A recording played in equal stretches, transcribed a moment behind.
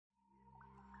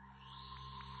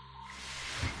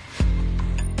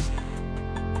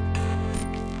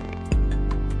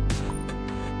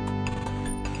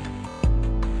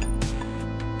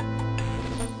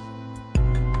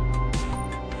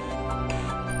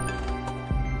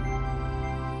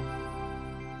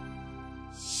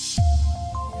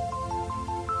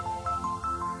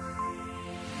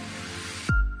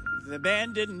The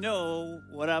band didn't know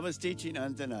what I was teaching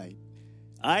on tonight.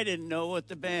 I didn't know what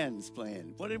the band's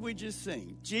playing. What did we just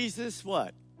sing? Jesus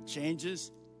what?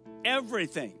 Changes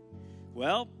everything.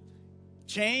 Well,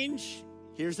 change,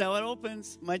 here's how it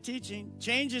opens, my teaching.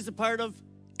 Change is a part of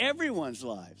everyone's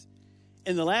lives.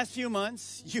 In the last few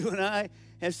months, you and I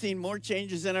have seen more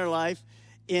changes in our life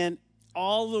in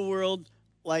all the world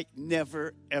like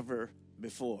never, ever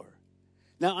before.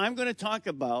 Now, I'm going to talk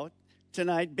about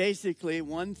tonight basically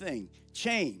one thing,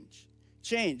 change,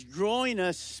 growing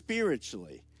us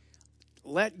spiritually.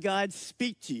 Let God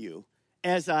speak to you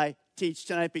as I teach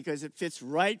tonight because it fits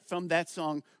right from that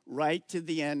song right to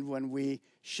the end when we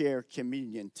share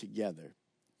communion together.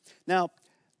 Now,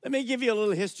 let me give you a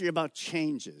little history about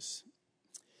changes.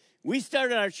 We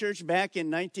started our church back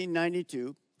in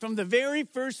 1992. From the very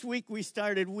first week we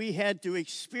started, we had to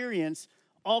experience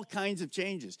all kinds of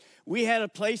changes. We had a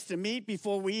place to meet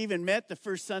before we even met the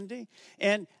first Sunday.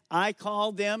 And I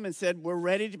called them and said, we're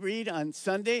ready to meet on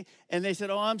Sunday. And they said,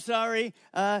 oh, I'm sorry.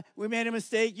 We made a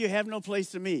mistake. You have no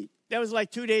place to meet. That was like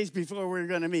 2 days before we were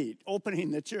going to meet, opening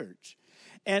the church.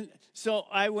 And so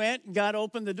I went and got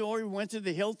opened the door. We went to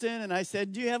the Hilton. And I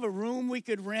said, do you have a room we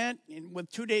could rent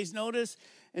with 2 days' notice?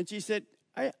 And she said,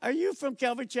 are you from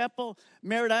Calvary Chapel,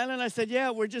 Merritt Island? I said,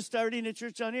 yeah, we're just starting a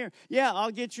church on here. Yeah, I'll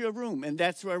get you a room. And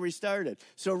that's where we started.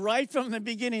 So right from the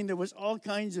beginning, there was all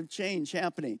kinds of change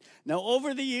happening. Now,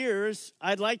 over the years,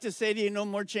 I'd like to say to you, no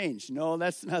more change. No,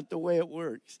 that's not the way it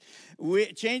works.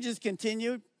 Changes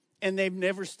continued, and they've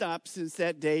never stopped since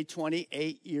that day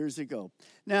 28 years ago.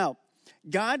 Now,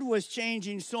 God was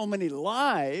changing so many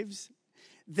lives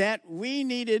that we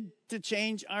needed to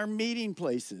change our meeting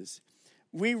places.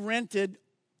 We rented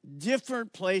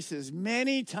different places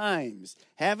many times,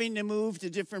 having to move to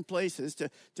different places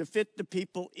to fit the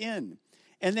people in.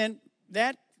 And then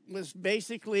that was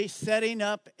basically setting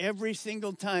up every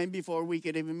single time before we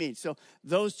could even meet. So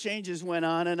those changes went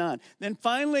on and on. Then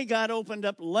finally God opened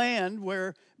up land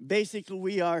where basically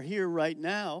we are here right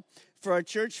now for our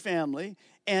church family.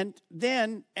 And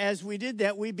then as we did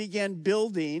that, we began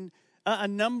building a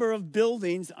number of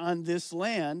buildings on this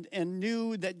land and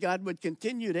knew that God would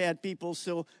continue to add people,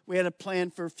 so we had a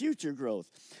plan for future growth.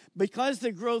 Because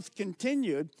the growth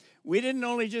continued, we didn't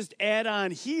only just add on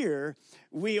here,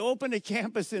 we opened a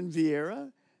campus in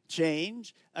Vieira,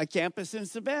 change, a campus in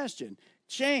Sebastian,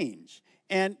 change.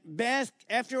 And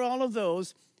after all of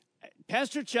those,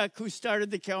 Pastor Chuck, who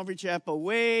started the Calvary Chapel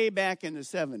way back in the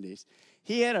 70s,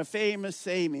 he had a famous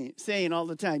saying all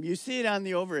the time. You see it on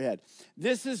the overhead.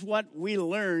 This is what we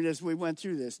learned as we went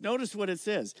through this. Notice what it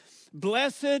says.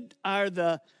 Blessed are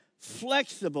the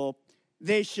flexible,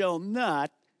 they shall not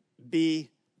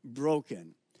be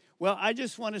broken. Well, I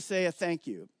just want to say a thank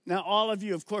you. Now, all of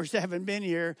you, of course, haven't been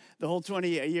here the whole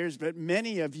 28 years, but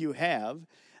many of you have.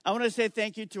 I want to say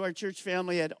thank you to our church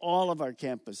family at all of our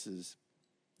campuses.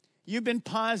 You've been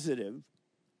positive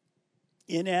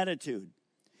in attitude.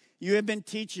 You have been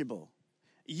teachable.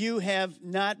 You have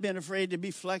not been afraid to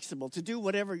be flexible, to do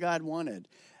whatever God wanted.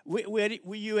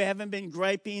 You haven't been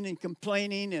griping and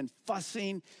complaining and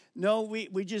fussing. No,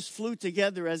 we just flew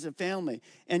together as a family.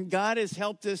 And God has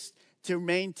helped us to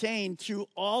maintain through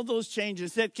all those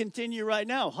changes that continue right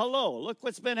now. Hello, look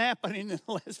what's been happening in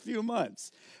the last few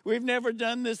months. We've never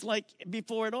done this like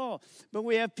before at all. But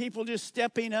we have people just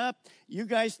stepping up, you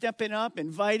guys stepping up,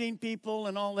 inviting people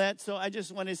and all that. So I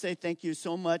just want to say thank you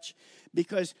so much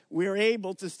because we're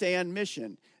able to stay on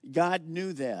mission. God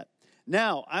knew that.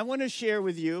 Now, I want to share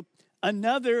with you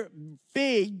another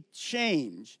big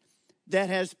change that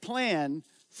has planned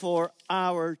for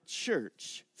our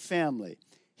church family.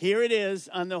 Here it is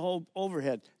on the whole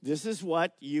overhead. This is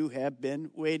what you have been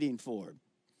waiting for.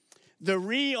 The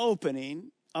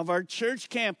reopening of our church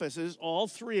campuses, all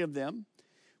three of them,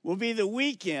 will be the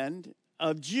weekend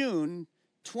of June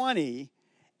 20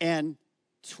 and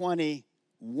 21.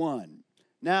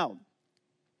 Now,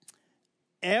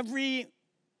 everything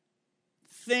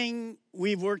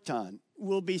we've worked on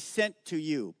will be sent to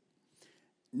you.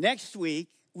 Next week,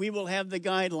 we will have the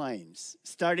guidelines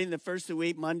starting the first of the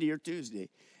week, Monday or Tuesday.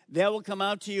 That will come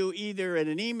out to you either in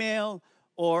an email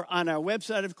or on our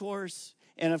website, of course,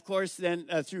 and, of course, then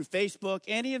through Facebook,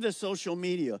 any of the social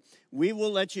media. We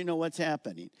will let you know what's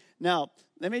happening. Now,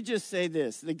 let me just say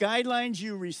this. The guidelines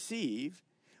you receive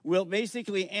will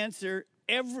basically answer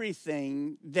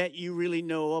everything that you really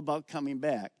know about coming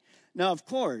back. Now, of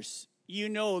course, you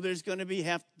know there's going to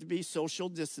have to be social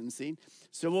distancing,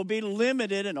 so we'll be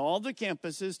limited in all the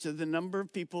campuses to the number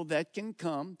of people that can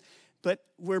come. But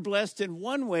we're blessed in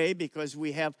one way because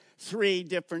we have 3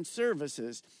 different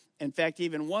services. In fact,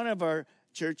 even one of our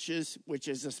churches, which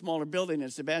is a smaller building in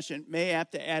Sebastian, may have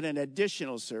to add an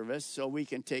additional service so we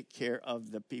can take care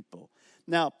of the people.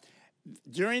 Now,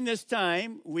 during this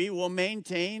time, we will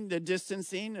maintain the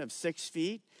distancing of 6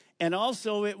 feet, and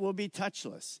also it will be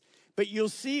touchless. But you'll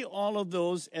see all of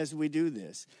those as we do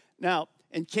this. Now,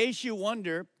 in case you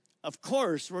wonder, of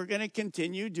course, we're going to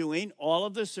continue doing all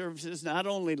of the services, not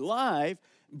only live,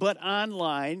 but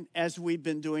online, as we've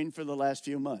been doing for the last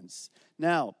few months.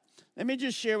 Now, let me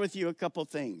just share with you a couple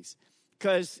things,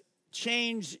 because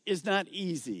change is not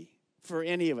easy for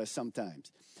any of us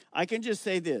sometimes. I can just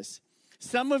say this.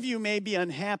 Some of you may be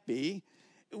unhappy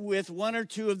with one or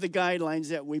two of the guidelines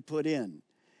that we put in.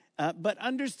 But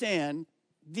understand,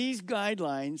 these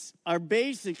guidelines are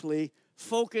basically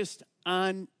focused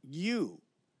on you,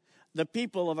 the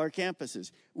people of our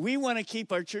campuses. We want to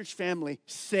keep our church family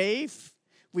safe.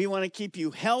 We want to keep you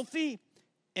healthy,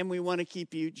 and we want to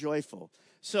keep you joyful.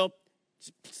 So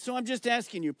I'm just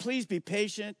asking you, please be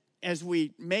patient as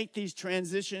we make these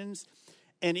transitions.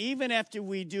 And even after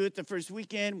we do it the first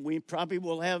weekend, we probably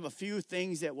will have a few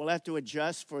things that we'll have to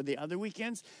adjust for the other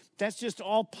weekends. That's just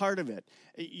all part of it.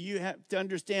 You have to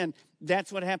understand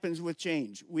that's what happens with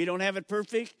change. We don't have it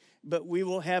perfect, but we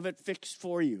will have it fixed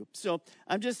for you. So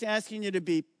I'm just asking you to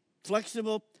be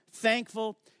flexible,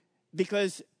 thankful,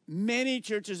 because many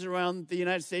churches around the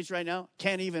United States right now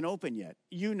can't even open yet.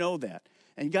 You know that.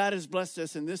 And God has blessed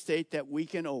us in this state that we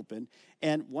can open.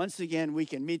 And once again, we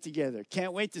can meet together.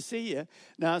 Can't wait to see you.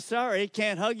 Now, sorry,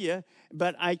 can't hug you,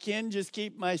 but I can just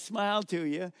keep my smile to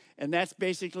you. And that's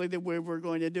basically the way we're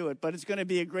going to do it. But it's going to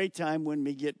be a great time when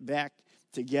we get back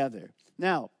together.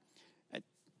 Now,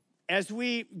 as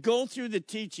we go through the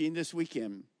teaching this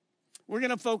weekend, we're going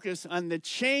to focus on the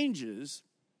changes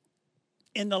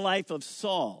in the life of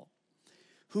Saul,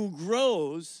 who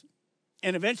grows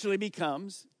and eventually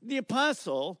becomes the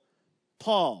Apostle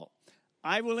Paul.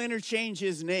 I will interchange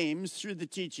his names through the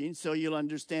teaching so you'll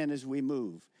understand as we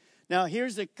move. Now,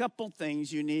 here's a couple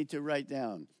things you need to write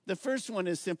down. The first one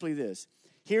is simply this.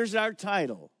 Here's our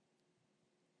title.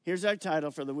 Here's our title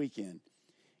for the weekend.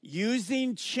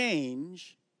 Using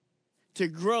change to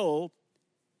grow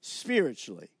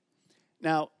spiritually.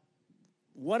 Now,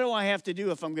 what do I have to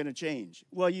do if I'm going to change?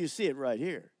 Well, you see it right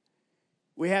here.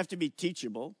 We have to be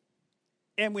teachable,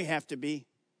 and we have to be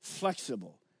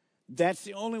flexible. That's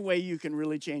the only way you can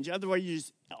really change.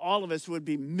 Otherwise, all of us would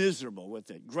be miserable with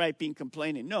it, griping,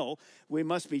 complaining. No, we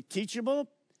must be teachable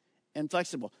and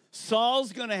flexible.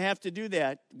 Saul's going to have to do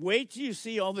that. Wait till you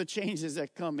see all the changes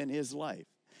that come in his life.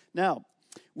 Now,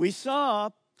 we saw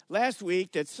last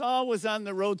week that Saul was on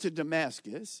the road to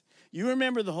Damascus. You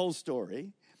remember the whole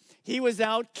story. He was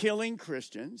out killing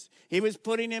Christians. He was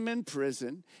putting them in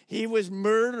prison. He was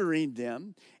murdering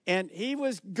them. And he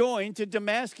was going to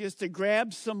Damascus to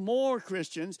grab some more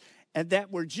Christians and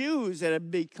that were Jews that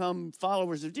had become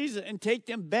followers of Jesus and take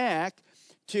them back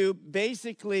to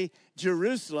basically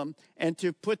Jerusalem and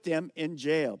to put them in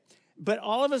jail. But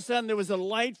all of a sudden there was a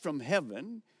light from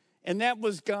heaven, and that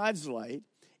was God's light.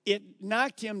 It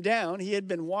knocked him down. He had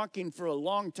been walking for a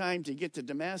long time to get to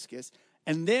Damascus.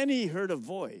 And then he heard a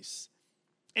voice.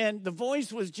 And the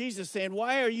voice was Jesus saying,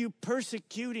 "Why are you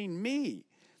persecuting me?"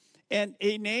 And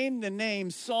he named the name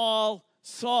Saul,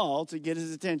 Saul, to get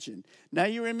his attention. Now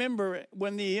you remember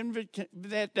when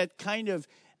that kind of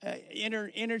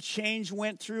interchange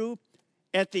went through,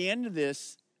 at the end of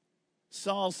this,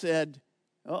 Saul said,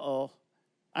 "Uh-oh,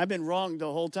 I've been wrong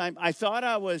the whole time. I thought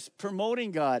I was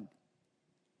promoting God.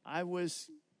 I was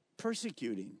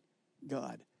persecuting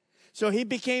God." So he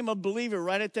became a believer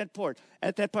right at that part,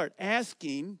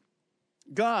 asking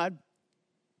God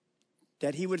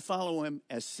that he would follow him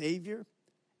as Savior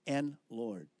and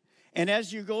Lord. And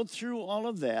as you go through all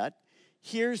of that,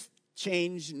 here's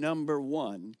change number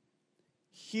one,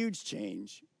 huge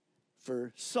change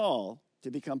for Saul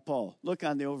to become Paul. Look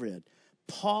on the overhead.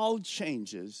 Paul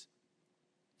changes,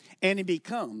 and he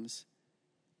becomes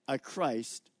a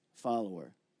Christ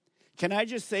follower. Can I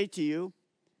just say to you,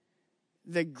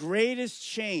 the greatest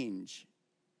change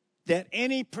that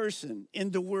any person in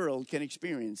the world can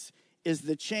experience is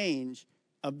the change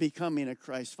of becoming a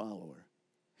Christ follower.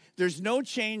 There's no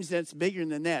change that's bigger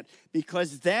than that,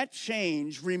 because that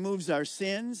change removes our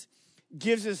sins,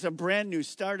 gives us a brand new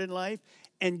start in life,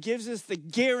 and gives us the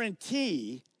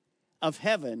guarantee of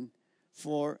heaven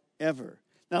forever.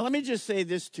 Now, let me just say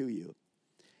this to you.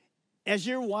 As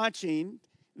you're watching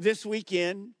this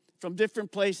weekend from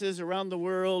different places around the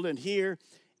world and here,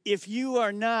 if you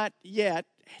are not yet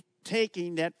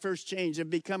taking that first change of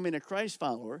becoming a Christ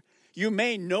follower, you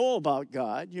may know about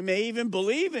God, you may even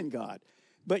believe in God,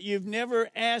 but you've never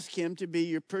asked him to be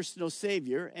your personal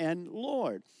Savior and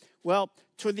Lord. Well,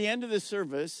 toward the end of the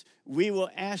service, we will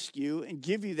ask you and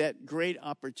give you that great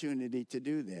opportunity to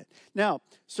do that. Now,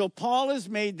 so Paul has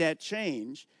made that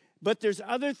change, but there's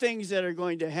other things that are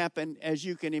going to happen, as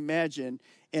you can imagine,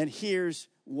 and here's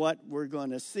what we're going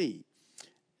to see.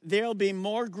 There'll be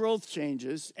more growth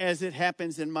changes as it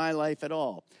happens in my life at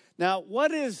all. Now,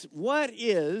 what is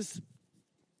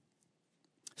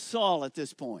Saul at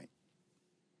this point?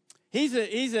 He's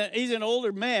an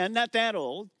older man, not that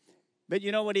old, but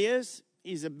you know what he is?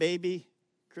 He's a baby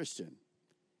Christian.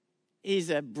 He's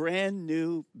a brand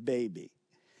new baby.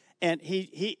 And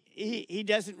he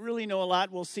doesn't really know a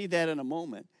lot. We'll see that in a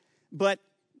moment. But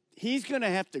he's going to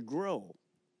have to grow.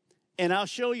 And I'll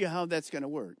show you how that's going to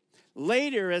work.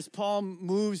 Later, as Paul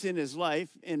moves in his life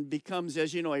and becomes,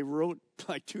 as you know, he wrote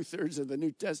like 2/3 of the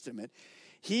New Testament,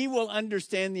 he will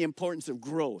understand the importance of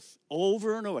growth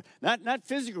over and over. Not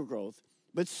physical growth,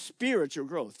 but spiritual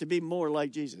growth, to be more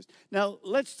like Jesus. Now,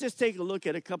 let's just take a look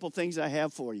at a couple things I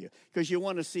have for you, because you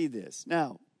want to see this.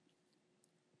 Now,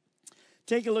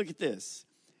 take a look at this.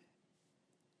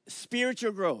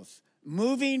 Spiritual growth,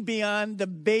 moving beyond the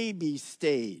baby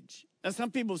stage. Now,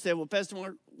 some people say, well, Pastor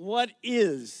Mark, what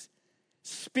is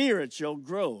spiritual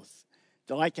growth?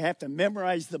 Do I have to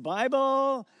memorize the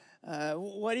Bible?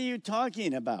 What are you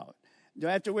talking about? Do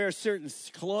I have to wear certain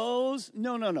clothes?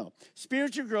 No.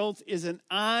 Spiritual growth is an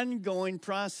ongoing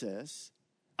process,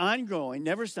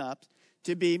 never stops,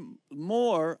 to be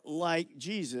more like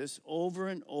Jesus over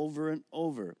and over and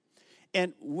over.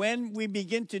 And when we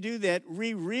begin to do that,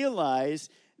 we realize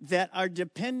that our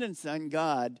dependence on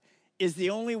God is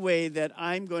the only way that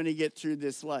I'm going to get through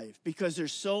this life, because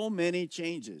there's so many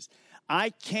changes. I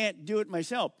can't do it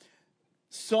myself.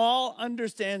 Saul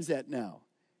understands that now.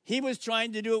 He was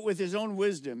trying to do it with his own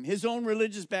wisdom, his own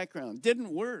religious background. Didn't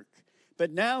work.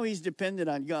 But now he's dependent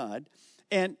on God,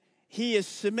 and he is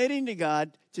submitting to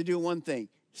God to do one thing: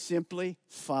 simply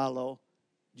follow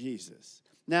Jesus.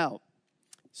 Now,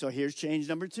 so here's change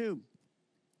number 2.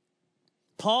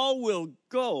 Paul will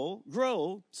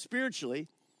grow spiritually,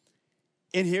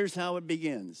 and here's how it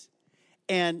begins: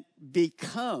 and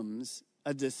becomes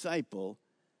a disciple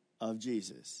of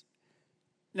Jesus.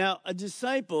 Now, a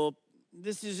disciple,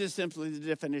 this is just simply the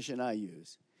definition I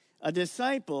use. A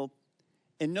disciple,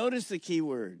 and notice the key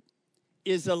word,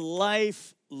 is a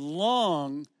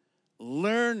lifelong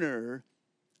learner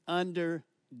under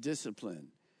discipline.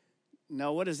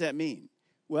 Now, what does that mean?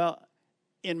 Well,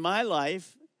 in my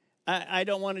life, I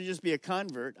don't want to just be a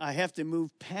convert. I have to move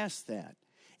past that.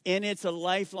 And it's a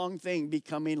lifelong thing,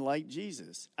 becoming like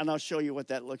Jesus. And I'll show you what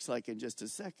that looks like in just a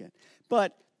second.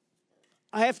 But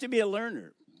I have to be a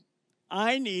learner.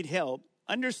 I need help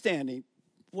understanding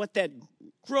what that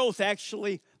growth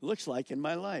actually looks like in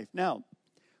my life. Now,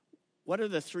 what are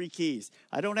the 3 keys?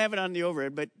 I don't have it on the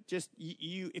overhead, but just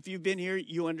you, if you've been here,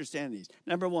 you understand these.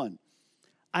 Number 1,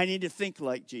 I need to think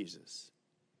like Jesus.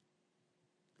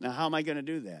 Now, how am I going to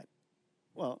do that?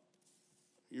 Well,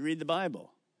 you read the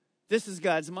Bible. This is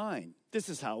God's mind. This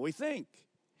is how we think.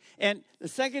 And the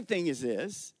second thing is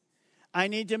this: I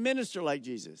need to minister like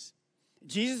Jesus.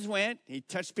 Jesus went, he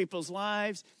touched people's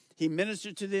lives, he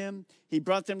ministered to them, he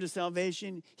brought them to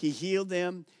salvation, he healed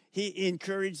them, he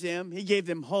encouraged them, he gave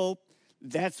them hope.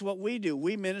 That's what we do.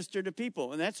 We minister to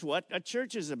people, and that's what a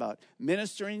church is about: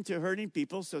 ministering to hurting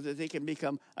people so that they can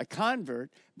become a convert,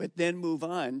 but then move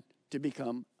on to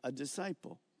become a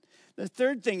disciple. The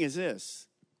third thing is this,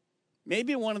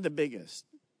 maybe one of the biggest: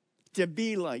 to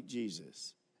be like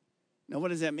Jesus. Now, what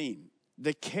does that mean?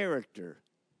 The character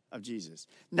of Jesus.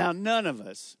 Now, none of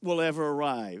us will ever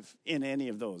arrive in any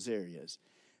of those areas,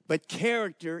 but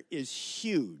character is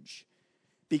huge,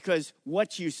 because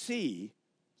what you see,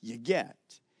 you get.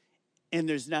 And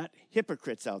there's not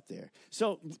hypocrites out there.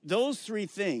 So those 3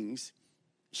 things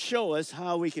show us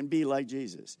how we can be like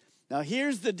Jesus. Now,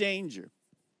 here's the danger.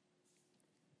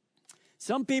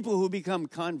 Some people who become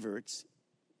converts,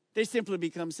 they simply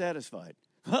become satisfied.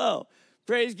 Oh,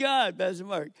 praise God, Pastor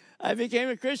Mark. I became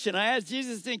a Christian. I asked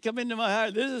Jesus to come into my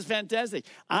heart. This is fantastic.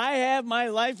 I have my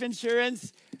life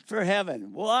insurance for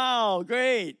heaven. Wow,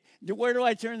 great. Where do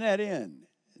I turn that in?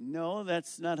 No,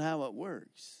 that's not how it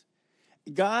works.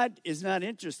 God is not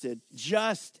interested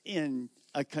just in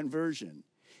a conversion.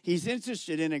 He's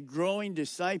interested in a growing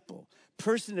disciple,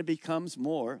 person that becomes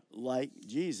more like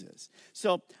Jesus.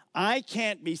 So I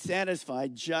can't be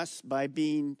satisfied just by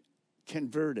being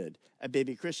converted, a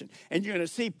baby Christian. And you're going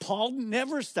to see Paul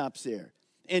never stops there.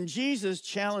 And Jesus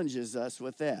challenges us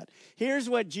with that. Here's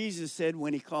what Jesus said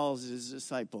when he calls his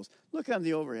disciples. Look on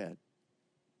the overhead.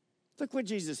 Look what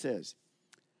Jesus says.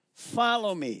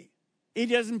 Follow me. He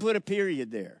doesn't put a period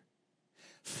there.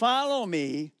 Follow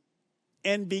me,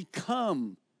 and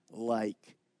become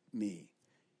like me.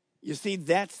 You see,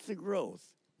 that's the growth.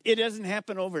 It doesn't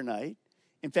happen overnight.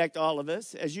 In fact, all of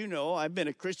us, as you know, I've been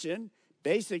a Christian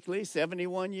basically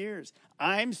 71 years.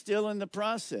 I'm still in the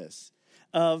process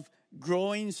of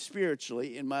growing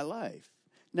spiritually in my life.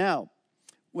 Now,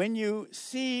 when you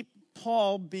see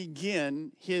Paul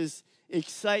begin his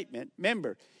excitement,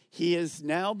 remember, he has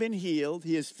now been healed.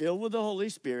 He is filled with the Holy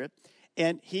Spirit,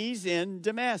 and he's in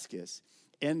Damascus.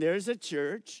 And there's a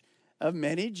church of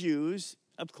many Jews,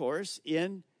 of course,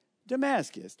 in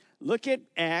Damascus. Look at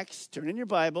Acts, turn in your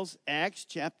Bibles, Acts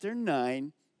chapter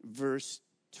 9, verse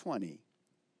 20.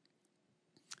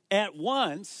 At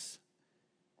once,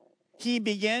 he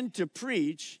began to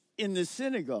preach in the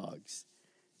synagogues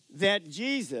that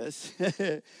Jesus,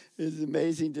 is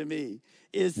amazing to me,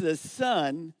 is the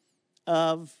Son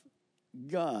of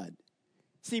God.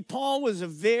 See, Paul was a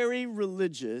very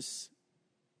religious,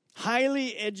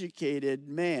 highly educated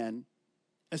man,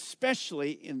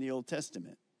 especially in the Old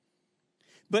Testament.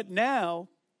 But now,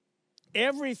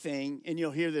 everything, and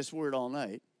you'll hear this word all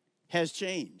night, has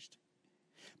changed.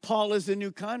 Paul is a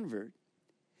new convert.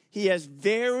 He has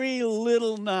very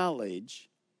little knowledge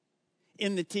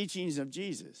in the teachings of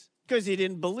Jesus because he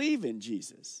didn't believe in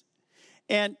Jesus.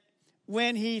 And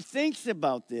when he thinks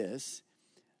about this,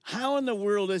 how in the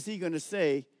world is he going to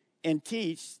say and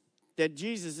teach that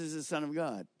Jesus is the Son of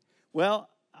God? Well,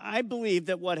 I believe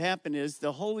that what happened is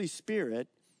the Holy Spirit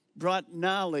brought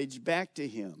knowledge back to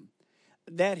him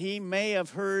that he may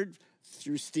have heard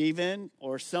through Stephen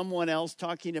or someone else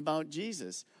talking about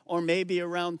Jesus, or maybe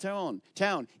around town,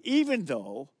 even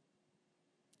though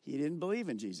he didn't believe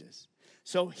in Jesus.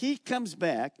 So he comes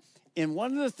back, and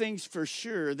one of the things for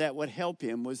sure that would help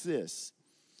him was this.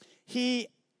 He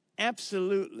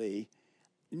absolutely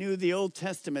knew the Old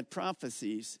Testament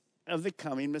prophecies of the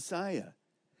coming Messiah,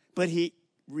 but he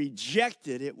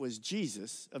rejected it was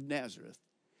Jesus of Nazareth.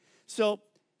 So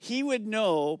he would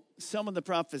know some of the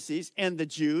prophecies, and the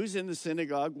Jews in the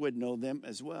synagogue would know them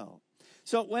as well.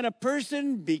 So when a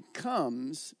person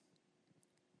becomes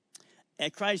a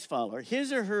Christ follower,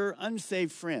 his or her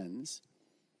unsaved friends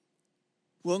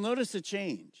will notice a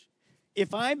change.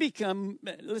 If I become,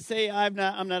 let's say I'm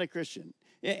not a Christian,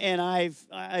 and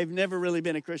I've never really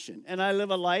been a Christian, and I live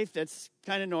a life that's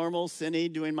kind of normal, sinny,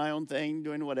 doing my own thing,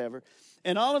 doing whatever,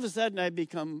 and all of a sudden I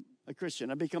become a Christian,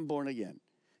 I become born again.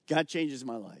 God changes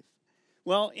my life.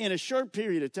 Well, in a short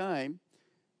period of time,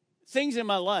 things in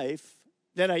my life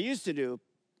that I used to do,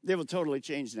 they will totally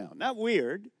change now. Not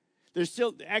weird. They're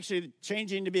still actually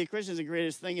changing to be a Christian is the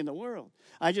greatest thing in the world.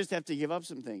 I just have to give up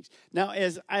some things. Now,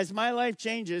 as my life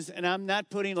changes, and I'm not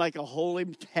putting like a holy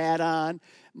hat on,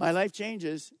 my life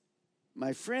changes,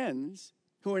 my friends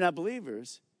who are not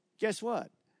believers, guess what?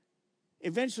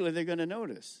 Eventually they're going to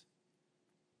notice.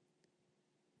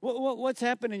 What's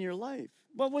happened in your life?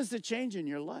 What was the change in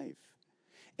your life?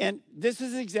 And this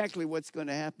is exactly what's going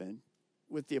to happen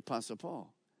with the Apostle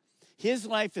Paul. His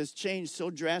life has changed so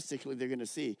drastically, they're going to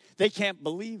see. They can't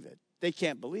believe it. They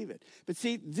can't believe it. But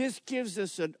see, this gives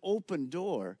us an open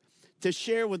door to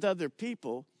share with other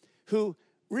people who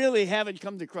really haven't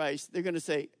come to Christ. They're going to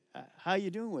say, how are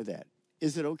you doing with that?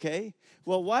 Is it okay?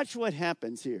 Well, watch what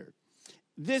happens here.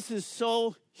 This is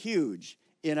so huge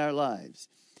in our lives.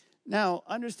 Now,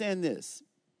 understand this.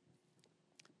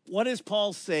 What does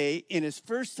Paul say in his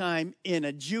first time in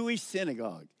a Jewish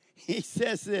synagogue? He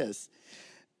says this.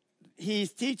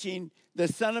 He's teaching the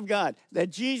Son of God,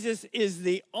 that Jesus is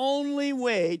the only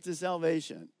way to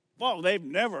salvation. Well, they've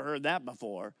never heard that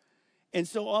before. And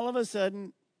so all of a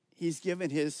sudden, he's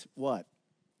given his what?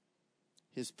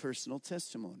 His personal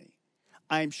testimony.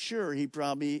 I'm sure he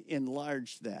probably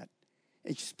enlarged that,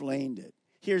 explained it.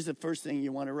 Here's the first thing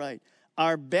you want to write.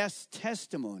 Our best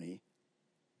testimony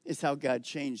is how God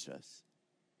changed us.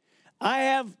 I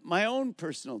have my own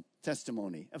personal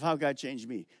testimony of how God changed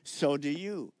me. So do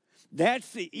you.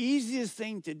 That's the easiest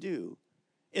thing to do,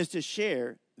 is to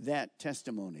share that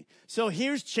testimony. So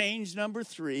here's change number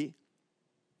 3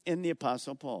 in the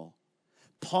Apostle Paul.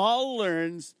 Paul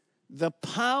learns the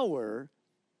power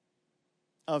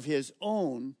of his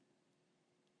own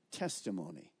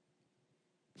testimony.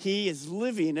 He is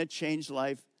living a changed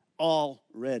life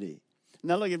already.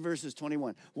 Now look at verses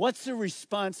 21. What's the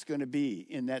response going to be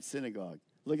in that synagogue?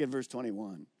 Look at verse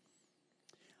 21.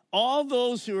 All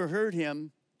those who heard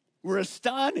him were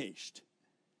astonished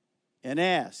and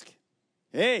asked,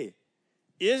 hey,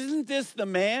 isn't this the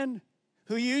man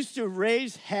who used to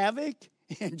raise havoc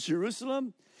in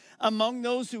Jerusalem among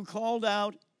those who called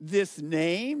out this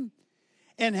name?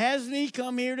 And hasn't he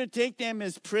come here to take them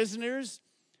as prisoners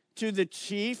to the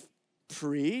chief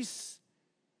priests?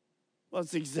 Well,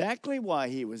 it's exactly why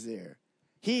he was there.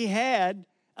 He had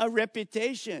a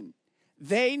reputation.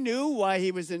 They knew why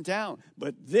he was in town,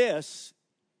 but this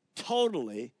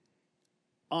totally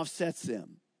offsets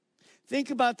them. Think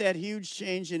about that huge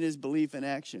change in his belief and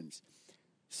actions.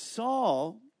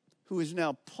 Saul, who is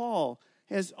now Paul,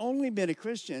 has only been a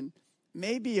Christian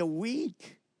maybe a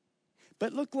week.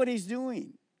 But look what he's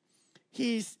doing.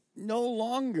 He's no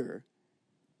longer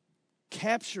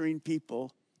capturing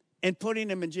people and putting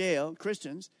them in jail,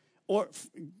 Christians, or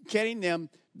getting them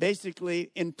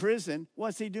basically in prison.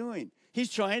 What's he doing? He's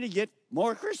trying to get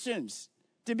more Christians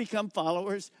to become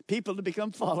followers, people to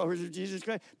become followers of Jesus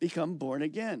Christ, become born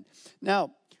again.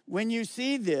 Now, when you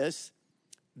see this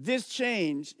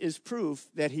change is proof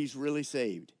that he's really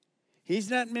saved. He's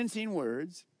not mincing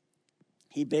words.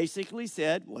 He basically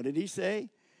said, what did he say?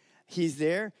 He's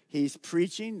there. He's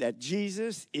preaching that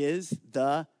Jesus is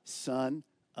the Son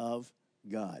of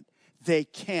God. They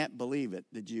can't believe it,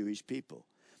 the Jewish people.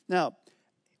 Now,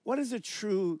 what does a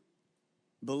true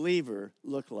believer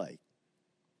look like?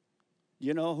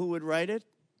 You know who would write it?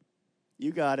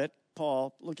 You got it.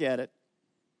 Paul, look at it.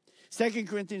 2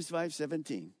 Corinthians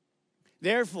 5:17.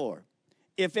 Therefore,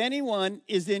 if anyone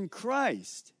is in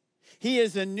Christ, he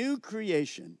is a new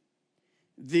creation.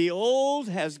 The old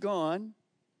has gone,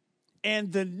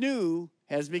 and the new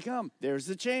has become. There's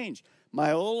the change.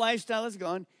 My old lifestyle is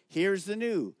gone. Here's the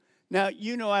new. Now,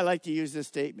 you know I like to use this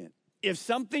statement. If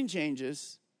something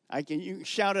changes, you can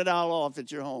shout it all off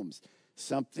at your homes.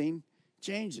 Something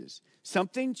changes.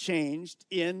 Something changed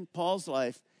in Paul's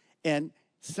life, and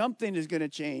something is going to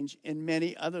change in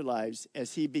many other lives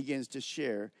as he begins to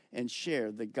share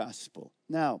the gospel.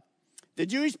 Now, the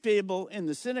Jewish people in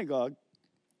the synagogue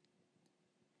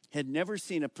had never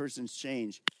seen a person's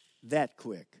change that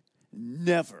quick.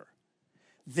 Never.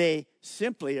 They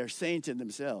simply are saying to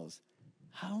themselves,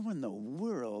 how in the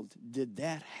world did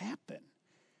that happen?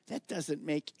 That doesn't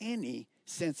make any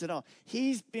sense at all.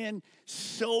 He's been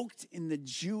soaked in the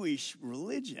Jewish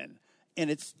religion, and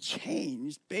it's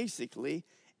changed basically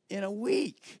in a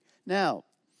week. Now,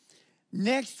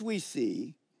 next we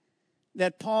see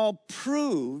that Paul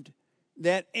proved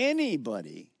that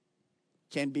anybody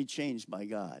can be changed by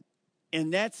God.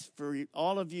 And that's for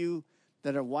all of you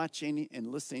that are watching and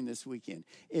listening this weekend.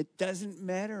 It doesn't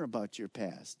matter about your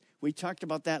past. We talked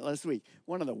about that last week.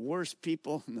 One of the worst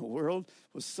people in the world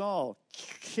was Saul,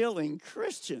 killing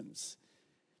Christians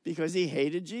because he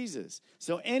hated Jesus.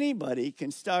 So anybody can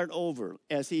start over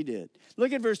as he did.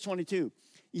 Look at verse 22.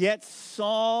 Yet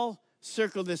Saul,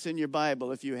 circle this in your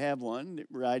Bible if you have one,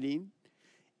 writing.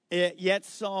 Yet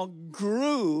Saul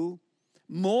grew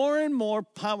more and more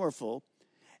powerful,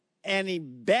 and he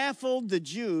baffled the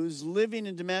Jews living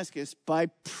in Damascus by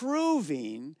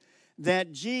proving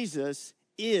that Jesus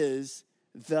is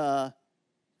the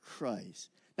Christ.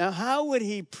 Now, how would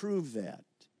he prove that?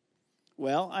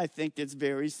 Well, I think it's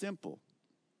very simple.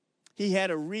 He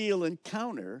had a real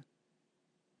encounter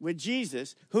with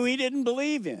Jesus, who he didn't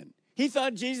believe in. He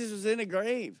thought Jesus was in a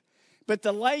grave. But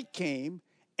the light came,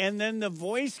 and then the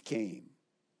voice came.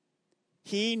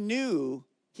 He knew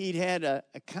he'd had a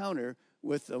encounter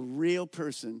with a real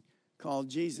person called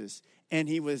Jesus. And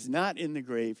he was not in the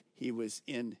grave. He was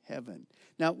in heaven.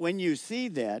 Now, when you see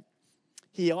that,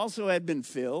 he also had been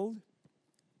filled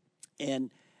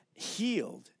and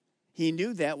healed. He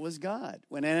knew that was God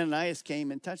when Ananias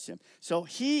came and touched him. So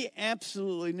he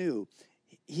absolutely knew.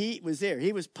 He was there.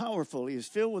 He was powerful. He was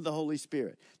filled with the Holy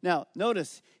Spirit. Now,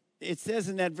 notice, it says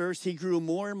in that verse, he grew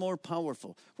more and more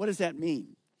powerful. What does that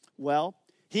mean? Well,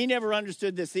 he never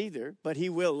understood this either, but he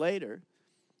will later.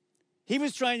 He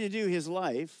was trying to do his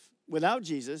life without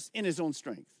Jesus in his own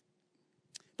strength.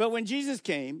 But when Jesus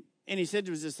came and he said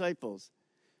to his disciples,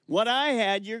 what I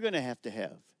had, you're going to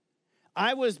have.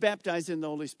 I was baptized in the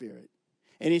Holy Spirit.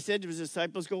 And he said to his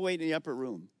disciples, go wait in the upper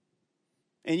room,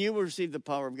 and you will receive the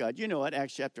power of God. You know it,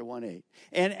 Acts chapter 1:8.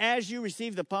 And as you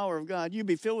receive the power of God, you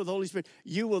be filled with the Holy Spirit.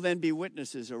 You will then be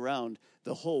witnesses around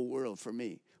the whole world for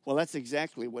me. Well, that's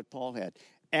exactly what Paul had.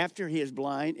 After he is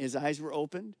blind, his eyes were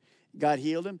opened. God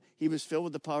healed him. He was filled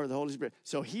with the power of the Holy Spirit.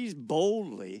 So he's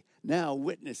boldly now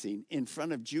witnessing in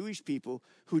front of Jewish people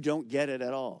who don't get it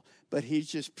at all. But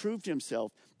he's just proved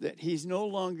himself that he's no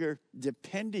longer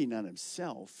depending on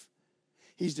himself.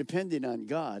 He's depending on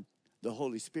God, the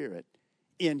Holy Spirit,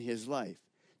 in his life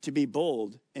to be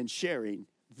bold and sharing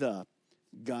the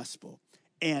gospel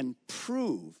and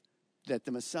prove that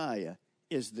the Messiah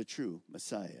is the true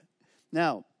Messiah.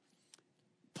 Now,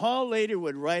 Paul later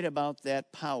would write about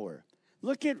that power.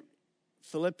 Look at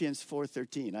Philippians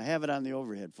 4:13. I have it on the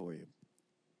overhead for you.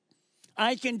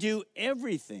 I can do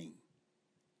everything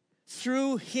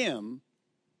through him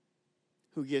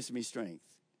who gives me strength.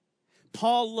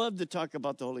 Paul loved to talk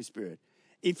about the Holy Spirit.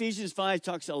 Ephesians 5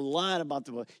 talks a lot about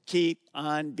the keep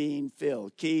on being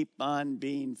filled. Keep on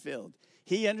being filled.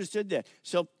 He understood that.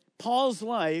 So Paul's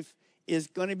life is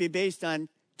going to be based on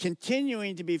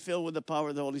continuing to be filled with the power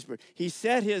of the Holy Spirit. He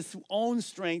set his own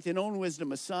strength and own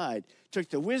wisdom aside, took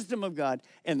the wisdom of God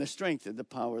and the strength of the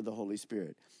power of the Holy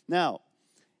Spirit. Now,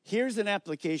 here's an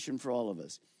application for all of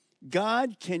us.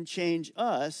 God can change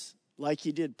us, like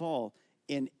he did Paul,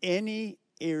 in any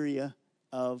area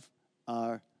of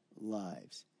our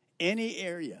lives. Any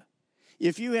area.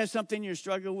 If you have something you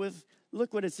struggle with,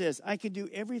 look what it says. I can do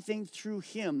everything through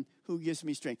him who gives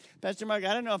me strength. Pastor Mark,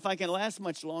 I don't know if I can last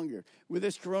much longer with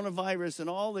this coronavirus and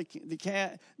all the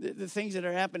things that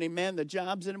are happening, man, the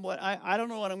jobs and what. I don't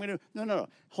know what I'm going to do. No.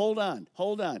 Hold on.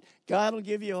 God will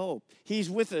give you hope. He's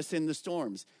with us in the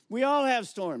storms. We all have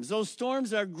storms. Those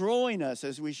storms are growing us,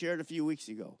 as we shared a few weeks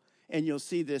ago. And you'll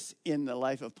see this in the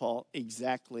life of Paul,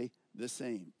 exactly the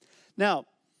same. Now,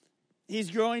 he's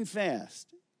growing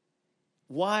fast.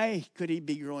 Why could he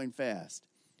be growing fast?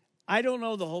 I don't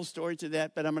know the whole story to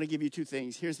that, but I'm going to give you two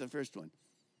things. Here's the first one.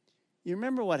 You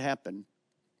remember what happened?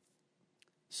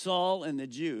 Saul and the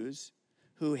Jews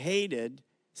who hated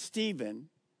Stephen,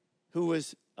 who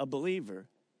was a believer,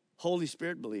 Holy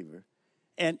Spirit believer,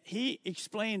 and he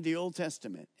explained the Old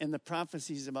Testament and the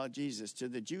prophecies about Jesus to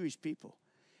the Jewish people,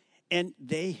 and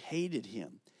they hated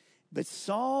him. But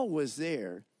Saul was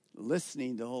there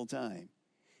listening the whole time.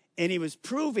 And he was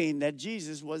proving that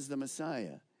Jesus was the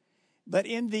Messiah. But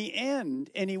in the end,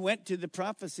 and he went to the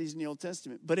prophecies in the Old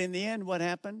Testament, but in the end, what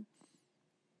happened?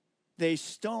 They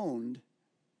stoned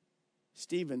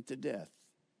Stephen to death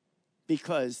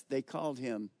because they called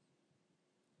him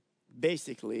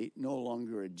basically no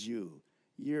longer a Jew.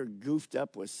 You're goofed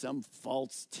up with some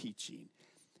false teaching.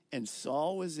 And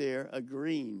Saul was there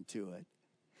agreeing to it.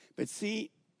 But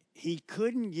see, he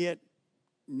couldn't get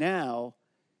now.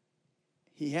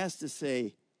 He has to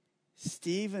say,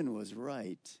 Stephen was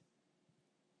right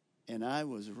and I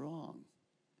was wrong.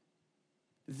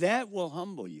 That will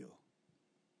humble you.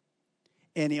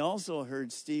 And he also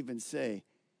heard Stephen say,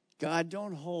 God,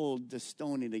 don't hold the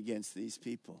stoning against these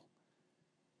people.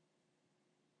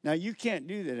 Now, you can't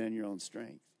do that in your own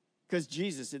strength because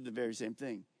Jesus did the very same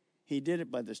thing. He did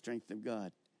it by the strength of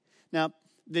God. Now,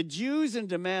 the Jews in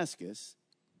Damascus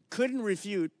couldn't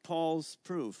refute Paul's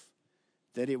proof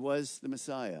that he was the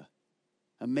Messiah.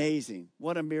 Amazing.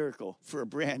 What a miracle for a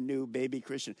brand new baby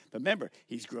Christian. But remember,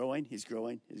 he's growing.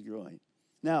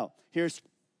 Now, here's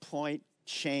point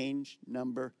change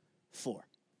number 4.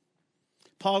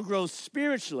 Paul grows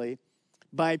spiritually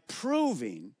by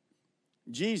proving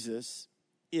Jesus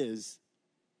is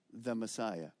the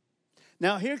Messiah.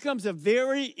 Now, here comes a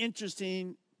very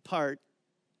interesting part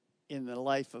in the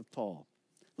life of Paul.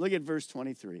 Look at verse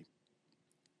 23.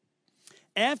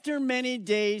 After many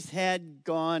days had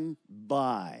gone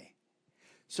by.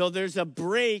 So there's a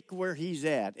break where he's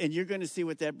at, and you're going to see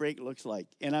what that break looks like,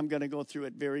 and I'm going to go through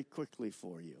it very quickly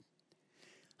for you.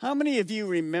 How many of you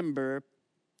remember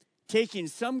taking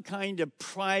some kind of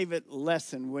private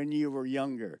lesson when you were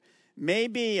younger?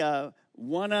 Maybe a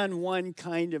one-on-one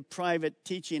kind of private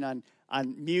teaching on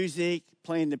music,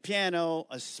 playing the piano,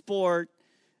 a sport,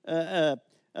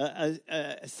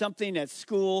 something at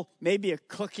school, maybe a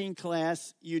cooking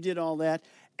class. You did all that.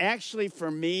 Actually,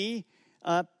 for me,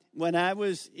 when I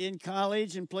was in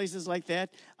college and places like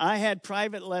that, I had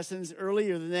private lessons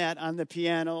earlier than that on the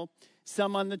piano,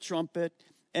 some on the trumpet,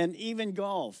 and even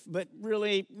golf. But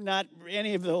really, not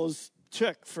any of those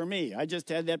took for me. I just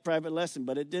had that private lesson,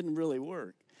 but it didn't really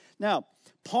work. Now,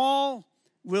 Paul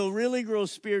will really grow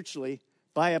spiritually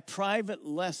by a private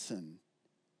lesson.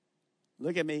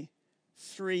 Look at me.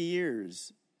 3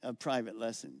 years of private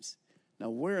lessons. Now,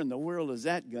 where in the world is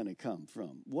that going to come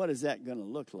from? What is that going to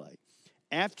look like?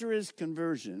 After his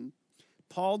conversion,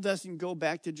 Paul doesn't go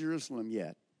back to Jerusalem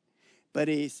yet, but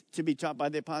he's to be taught by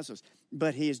the apostles.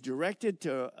 But he is directed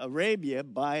to Arabia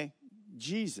by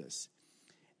Jesus.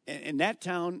 And that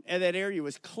town, and that area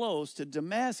was close to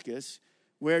Damascus,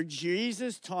 where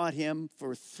Jesus taught him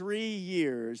for 3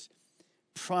 years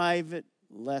private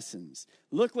lessons.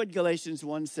 Look what Galatians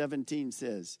 1:17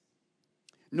 says.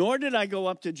 Nor did I go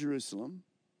up to Jerusalem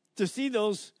to see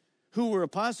those who were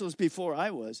apostles before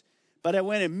I was, but I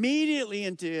went immediately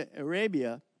into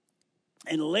Arabia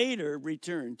and later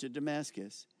returned to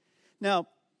Damascus. Now,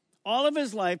 all of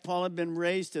his life, Paul had been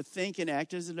raised to think and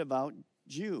act as a devout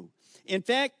Jew. In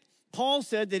fact, Paul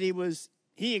said that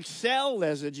he excelled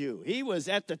as a Jew. He was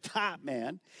at the top,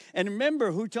 man. And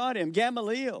remember who taught him?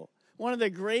 Gamaliel, one of the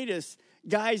greatest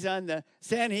guys on the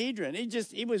Sanhedrin.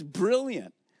 He was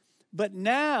brilliant. But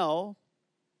now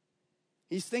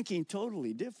He's thinking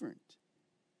totally different.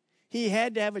 He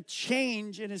had to have a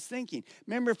change in his thinking.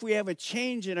 Remember, if we have a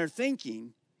change in our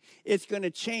thinking, it's going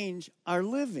to change our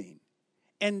living.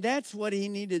 And that's what he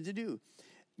needed to do.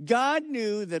 God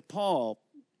knew that Paul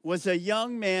was a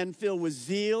young man filled with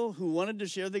zeal who wanted to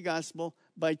share the gospel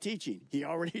by teaching. He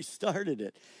already started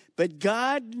it. But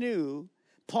God knew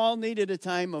Paul needed a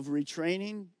time of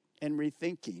retraining and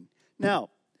rethinking. Now,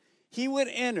 he would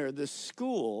enter the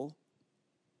school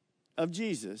of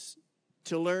Jesus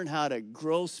to learn how to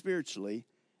grow spiritually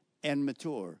and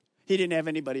mature. He didn't have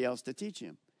anybody else to teach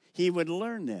him. He would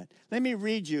learn that. Let me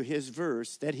read you his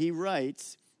verse that he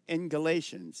writes in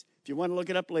Galatians. If you want to look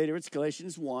it up later, it's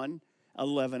Galatians 1,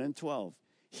 11 and 12.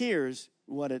 Here's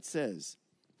what it says.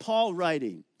 Paul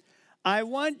writing, I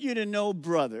want you to know,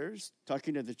 brothers,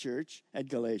 talking to the church at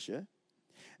Galatia,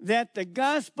 that the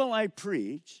gospel I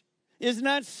preach is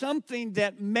not something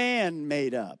that man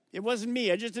made up. It wasn't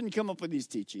me. I just didn't come up with these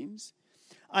teachings.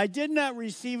 I did not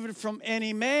receive it from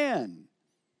any man,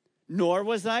 nor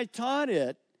was I taught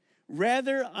it.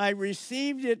 Rather, I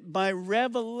received it by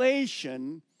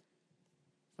revelation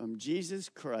from Jesus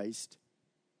Christ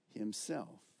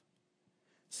himself.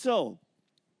 So,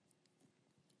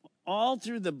 all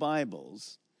through the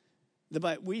Bibles,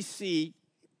 we see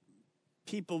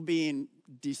people being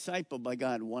discipled by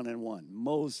God one-on-one.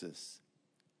 Moses,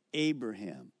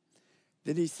 Abraham,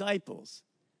 the disciples,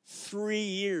 3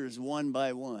 years one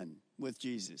by one with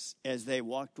Jesus as they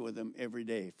walked with him every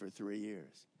day for 3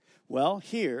 years. Well,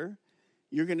 here,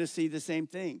 you're going to see the same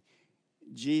thing.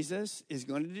 Jesus is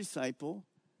going to disciple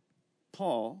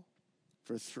Paul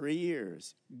for 3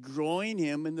 years, growing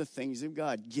him in the things of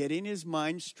God, getting his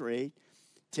mind straight,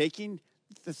 taking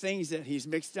the things that he's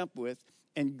mixed up with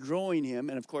and growing him.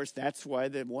 And, of course, that's why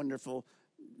the wonderful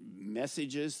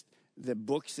messages, the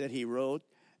books that he wrote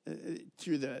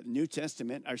through the New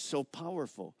Testament are so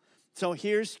powerful. So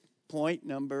here's point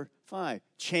number 5,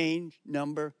 change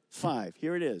number 5.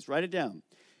 Here it is. Write it down.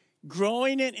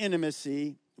 Growing in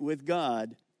intimacy with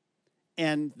God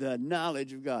and the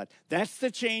knowledge of God. That's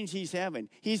the change he's having.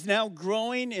 He's now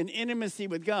growing in intimacy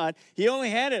with God. He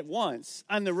only had it once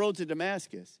on the road to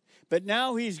Damascus. But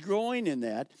now he's growing in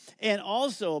that. And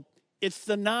also, it's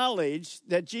the knowledge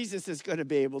that Jesus is going to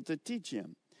be able to teach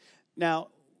him. Now,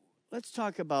 let's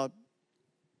talk about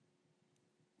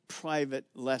private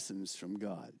lessons from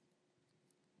God.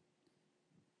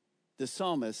 The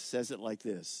psalmist says it like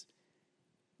this.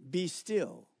 Be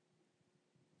still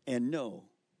and know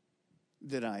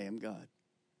that I am God.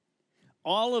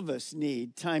 All of us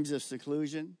need times of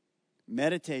seclusion,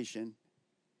 meditation,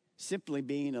 simply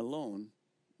being alone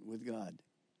with God.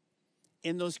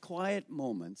 In those quiet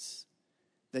moments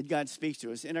that God speaks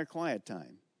to us, in our quiet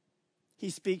time, he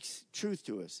speaks truth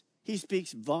to us. He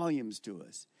speaks volumes to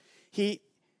us. He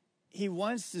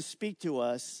wants to speak to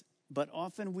us, but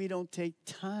often we don't take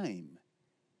time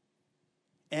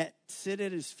sit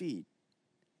at his feet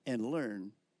and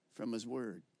learn from his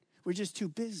word. We're just too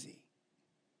busy.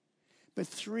 But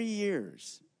 3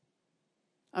 years,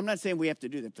 I'm not saying we have to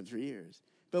do that for 3 years,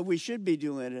 but we should be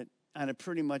doing it on a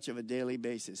pretty much of a daily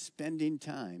basis, spending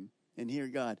time and hear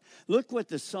God. Look what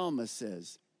the psalmist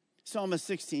says. Psalmist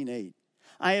 16:8.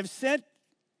 I have set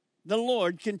the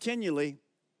Lord continually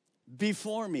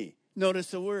before me.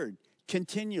 Notice the word,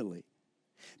 continually.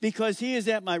 Because he is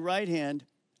at my right hand,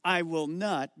 I will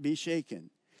not be shaken.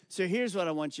 So here's what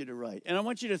I want you to write. And I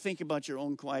want you to think about your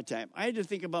own quiet time. I had to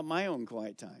think about my own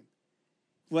quiet time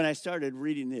when I started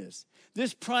reading this.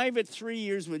 This private 3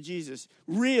 years with Jesus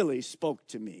really spoke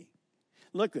to me.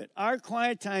 Look at our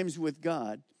quiet times with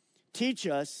God teach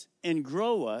us and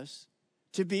grow us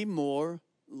to be more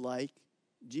like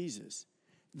Jesus.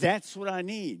 That's what I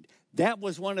need. That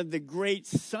was one of the great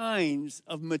signs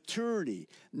of maturity.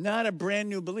 Not a brand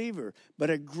new believer, but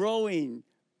a growing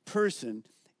person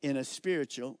in a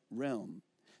spiritual realm.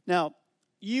 Now,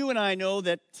 you and I know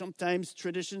that sometimes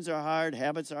traditions are hard,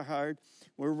 habits are hard.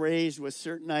 We're raised with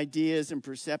certain ideas and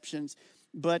perceptions.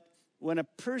 But when a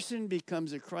person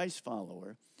becomes a Christ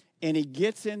follower and he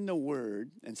gets in the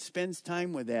Word and spends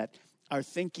time with that, our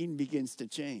thinking begins to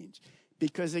change.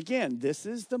 Because, again, this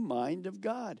is the mind of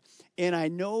God. And I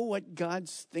know what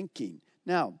God's thinking.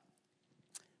 Now,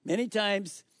 many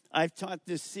times I've taught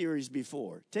this series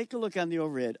before. Take a look on the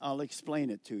overhead. I'll explain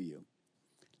it to you.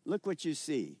 Look what you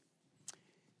see.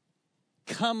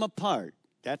 Come apart.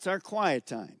 That's our quiet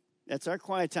time. That's our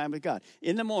quiet time with God.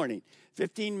 In the morning,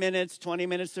 15 minutes, 20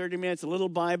 minutes, 30 minutes, a little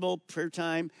Bible, prayer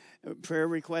time, prayer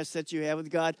requests that you have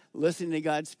with God, listening to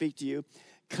God speak to you.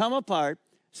 Come apart,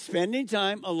 spending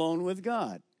time alone with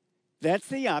God. That's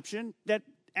the option that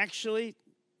actually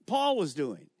Paul was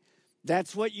doing.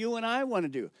 That's what you and I want to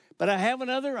do. But I have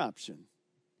another option.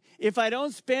 If I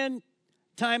don't spend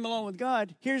time alone with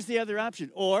God, here's the other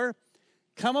option. Or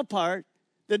come apart,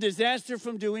 the disaster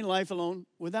from doing life alone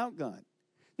without God.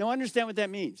 Now understand what that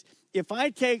means. If I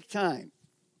take time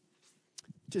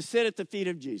to sit at the feet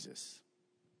of Jesus,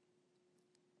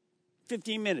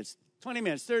 15 minutes, 20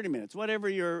 minutes, 30 minutes, whatever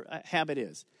your habit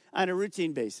is, on a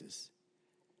routine basis,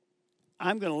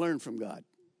 I'm going to learn from God.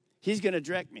 He's going to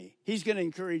direct me. He's going to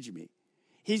encourage me.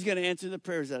 He's going to answer the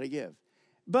prayers that I give.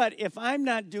 But if I'm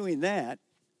not doing that,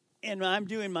 and I'm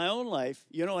doing my own life,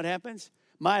 you know what happens?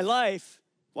 My life,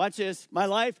 watch this, my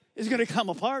life is going to come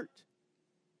apart.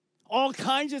 All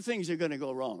kinds of things are going to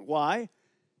go wrong. Why?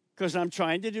 Because I'm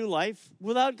trying to do life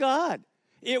without God.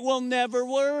 It will never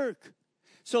work.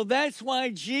 So that's why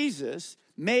Jesus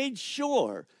made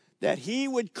sure that he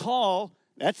would call.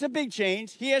 That's a big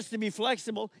change. He has to be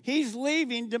flexible. He's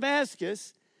leaving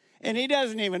Damascus, and he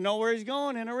doesn't even know where he's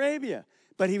going in Arabia.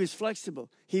 But he was flexible.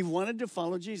 He wanted to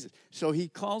follow Jesus. So he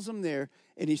calls him there,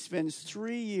 and he spends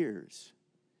 3 years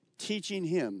teaching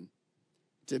him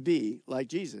to be like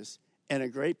Jesus and a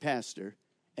great pastor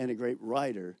and a great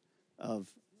writer of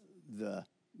the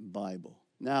Bible.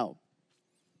 Now,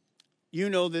 you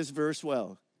know this verse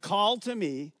well. Call to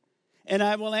me, and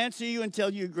I will answer you and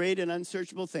tell you great and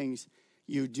unsearchable things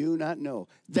you do not know.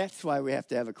 That's why we have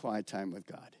to have a quiet time with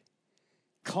God.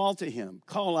 Call to him.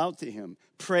 Call out to him.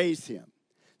 Praise him.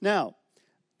 Now,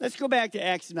 let's go back to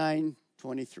Acts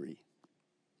 9:23.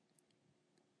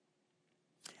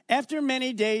 After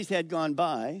many days had gone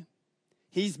by,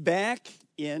 he's back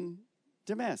in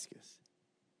Damascus.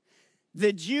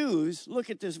 The Jews, look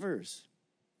at this verse,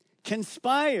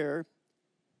 conspire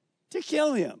to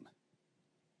kill him.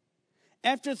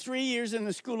 After 3 years in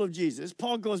the school of Jesus,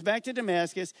 Paul goes back to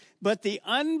Damascus, but the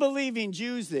unbelieving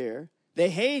Jews there, they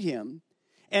hate him,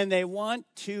 and they want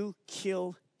to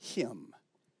kill him.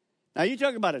 Now, you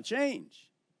talk about a change.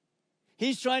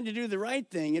 He's trying to do the right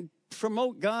thing and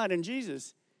promote God and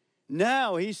Jesus.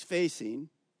 Now he's facing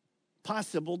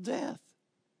possible death.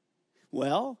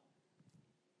 Well,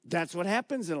 that's what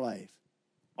happens in life.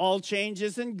 All change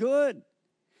isn't good.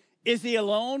 Is he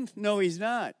alone? No, he's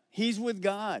not. He's with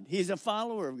God. He's a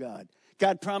follower of God.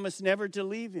 God promised never to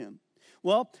leave him.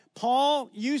 Well, Paul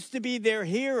used to be their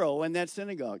hero in that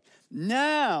synagogue.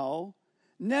 Now,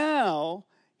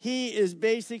 he is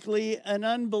basically an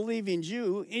unbelieving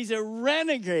Jew. He's a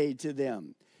renegade to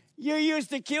them. You used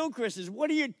to kill Christians.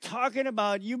 What are you talking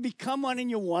about? You become one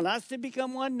and you want us to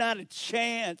become one? Not a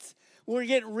chance. We're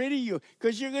getting rid of you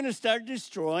because you're going to start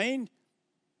destroying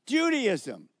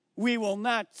Judaism. We will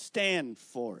not stand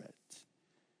for it.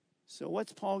 So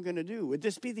what's Paul going to do? Would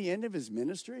this be the end of his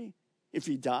ministry? If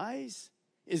he dies?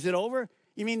 Is it over?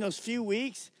 You mean those few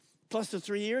weeks plus the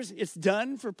 3 years? It's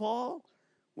done for Paul?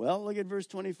 Well, look at verse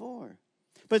 24.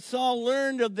 But Saul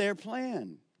learned of their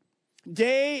plan.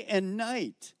 Day and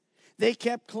night, they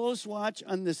kept close watch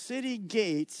on the city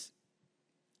gates.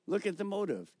 Look at the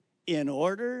motive. In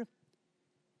order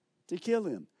to kill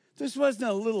him. This wasn't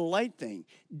a little light thing.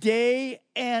 Day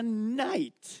and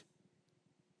night.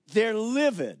 They're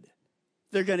livid.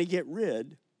 They're going to get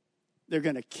rid. They're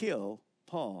going to kill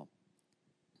Paul.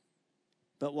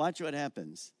 But watch what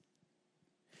happens.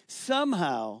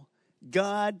 Somehow,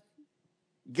 God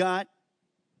got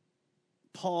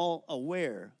Paul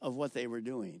aware of what they were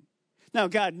doing. Now,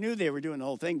 God knew they were doing the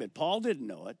whole thing, but Paul didn't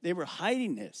know it. They were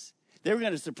hiding this. They were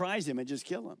going to surprise him and just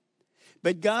kill him.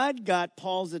 But God got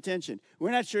Paul's attention.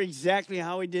 We're not sure exactly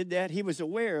how he did that. He was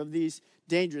aware of these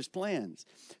dangerous plans.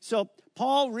 So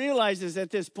Paul realizes at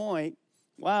this point,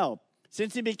 wow,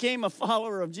 since he became a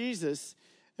follower of Jesus,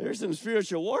 there's some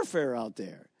spiritual warfare out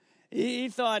there. He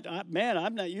thought, man,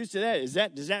 I'm not used to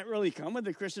that. Does that really come with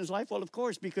the Christian's life? Well, of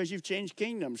course, because you've changed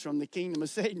kingdoms from the kingdom of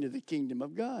Satan to the kingdom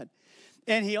of God.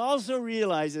 And he also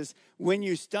realizes when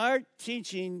you start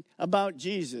teaching about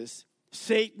Jesus,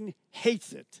 Satan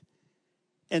hates it.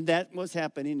 And that was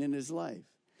happening in his life.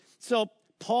 So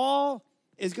Paul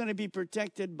is going to be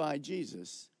protected by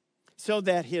Jesus so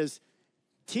that his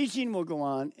teaching will go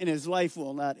on and his life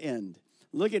will not end.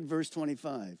 Look at verse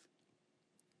 25.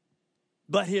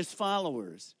 But his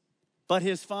followers,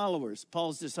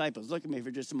 Paul's disciples, look at me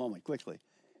for just a moment, quickly.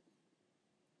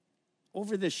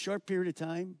 Over this short period of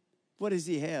time, what does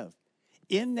he have?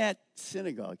 In that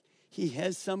synagogue, he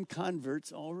has some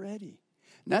converts already.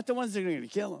 Not the ones that are going to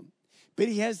kill him, but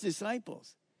he has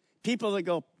disciples. People that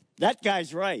go, that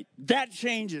guy's right. That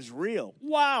change is real.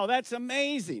 Wow, that's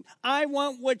amazing. I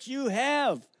want what you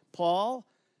have, Paul.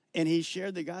 And he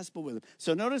shared the gospel with them.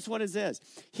 So notice what it says.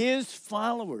 His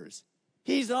followers.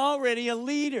 He's already a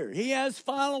leader. He has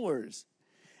followers.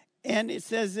 And it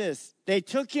says this, they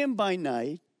took him by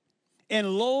night and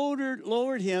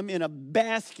lowered him in a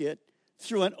basket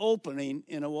through an opening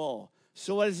in a wall.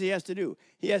 So what does he have to do?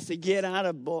 He has to get out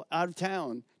of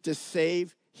town to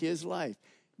save his life.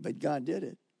 But God did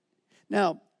it.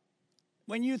 Now,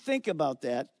 when you think about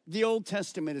that, the Old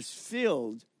Testament is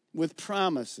filled with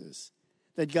promises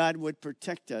that God would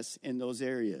protect us in those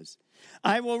areas.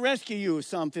 I will rescue you,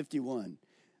 Psalm 51.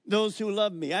 Those who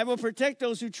love me. I will protect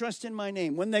those who trust in my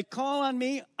name. When they call on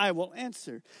me, I will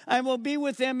answer. I will be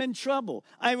with them in trouble.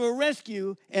 I will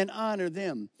rescue and honor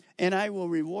them, and I will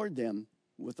reward them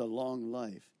with a long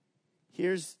life.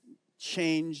 Here's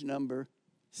change number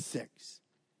 6.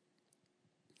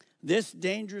 This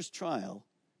dangerous trial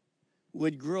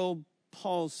would grow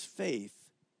Paul's faith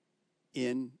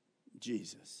in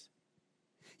Jesus.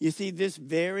 You see, this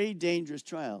very dangerous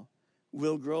trial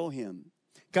will grow him.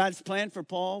 God's plan for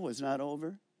Paul was not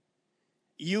over.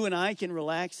 You and I can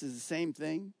relax is the same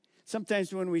thing.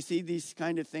 Sometimes when we see these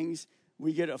kind of things,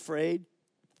 we get afraid.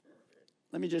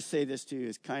 Let me just say this to you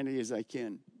as kindly as I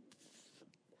can.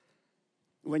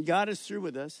 When God is through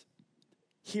with us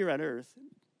here on earth,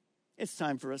 it's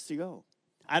time for us to go.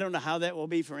 I don't know how that will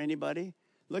be for anybody.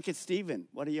 Look at Stephen.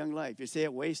 What a young life. You say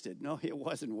it wasted. No, it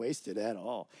wasn't wasted at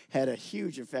all. Had a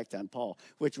huge effect on Paul,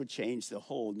 which would change the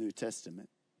whole New Testament.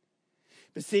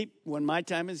 But see, when my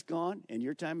time is gone and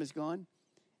your time is gone,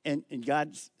 and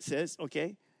God says,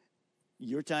 okay,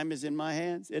 your time is in my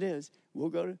hands, it is, we'll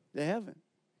go to heaven.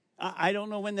 I don't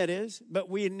know when that is, but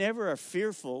we never are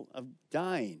fearful of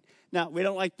dying. Now, we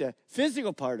don't like the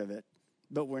physical part of it,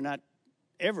 but we're not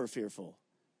ever fearful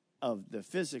of the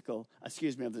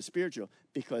spiritual,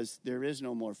 because there is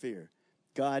no more fear.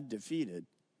 God defeated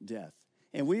death,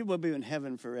 and we will be in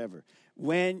heaven forever.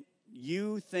 When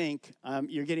you think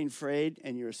you're getting afraid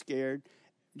and you're scared,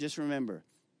 just remember,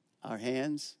 our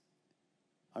hands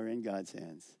are in God's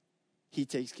hands. He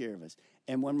takes care of us.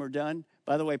 And when we're done,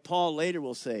 by the way, Paul later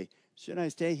will say, should I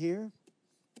stay here?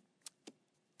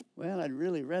 Well, I'd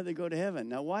really rather go to heaven.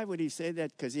 Now, why would he say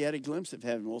that? Because he had a glimpse of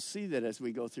heaven. We'll see that as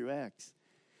we go through Acts.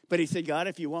 But he said, God,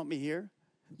 if you want me here,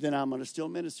 then I'm going to still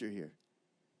minister here.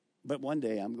 But one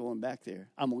day I'm going back there.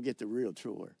 I'm going to get the real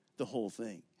tour, the whole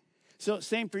thing. So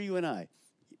same for you and I.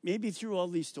 Maybe through all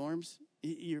these storms,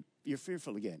 you're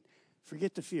fearful again.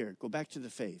 Forget the fear. Go back to the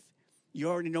faith. You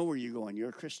already know where you're going. You're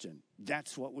a Christian.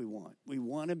 That's what we want. We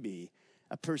want to be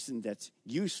a person that's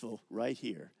useful right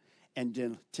here. And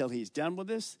until he's done with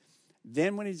this,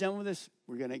 then when he's done with this,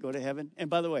 we're going to go to heaven. And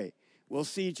by the way, we'll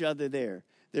see each other there.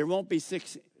 There won't be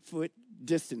 6-foot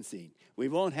distancing. We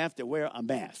won't have to wear a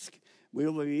mask. We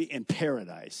will be in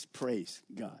paradise. Praise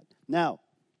God. Now,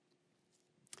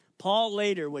 Paul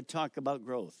later would talk about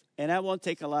growth, and I won't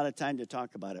take a lot of time to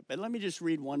talk about it, but let me just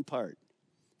read one part.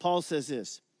 Paul says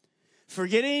this,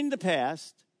 forgetting the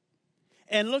past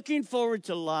and looking forward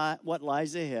to what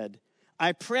lies ahead,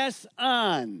 I press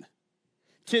on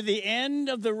to the end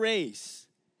of the race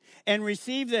and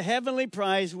receive the heavenly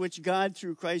prize which God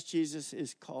through Christ Jesus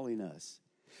is calling us.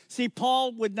 See,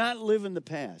 Paul would not live in the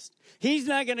past. He's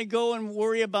not going to go and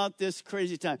worry about this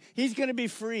crazy time. He's going to be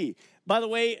free. By the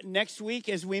way, next week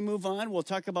as we move on, we'll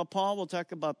talk about Paul, we'll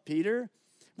talk about Peter.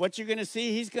 What you're going to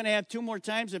see, he's going to have 2 more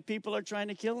times that people are trying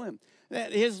to kill him.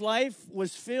 His life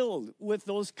was filled with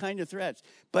those kind of threats.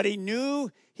 But he knew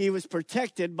he was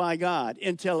protected by God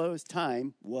until his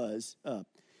time was up.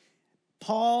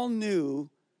 Paul knew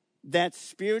that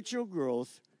spiritual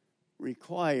growth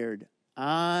required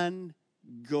ongoing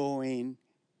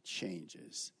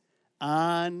changes.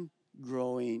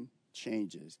 Ongoing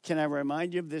changes. Can I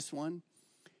remind you of this one?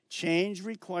 Change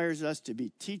requires us to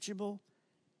be teachable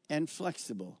and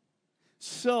flexible.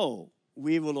 So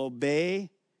we will obey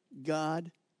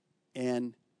God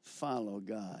and follow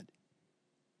God.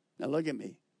 Now look at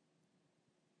me.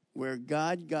 Where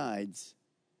God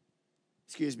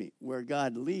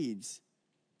leads,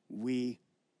 we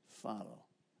follow.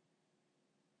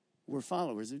 We're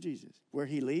followers of Jesus. Where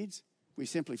he leads, we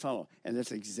simply follow. And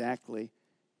that's exactly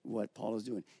what Paul is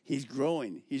doing. He's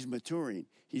growing. He's maturing.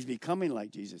 He's becoming like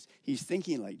Jesus. He's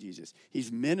thinking like Jesus.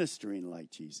 He's ministering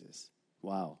like Jesus.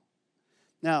 Wow.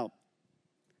 Now,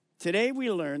 today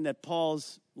we learn that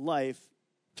Paul's life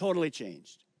totally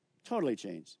changed. Totally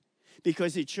changed.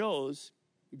 Because he chose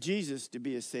Jesus to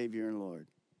be his Savior and Lord.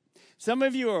 Some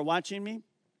of you are watching me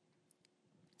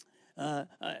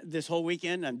this whole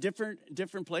weekend on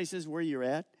different places where you're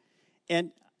at.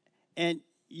 And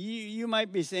you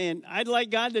might be saying, I'd like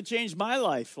God to change my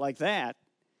life like that.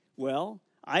 Well,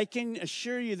 I can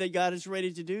assure you that God is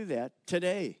ready to do that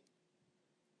today.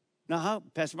 Now,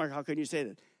 Pastor Mark, how can you say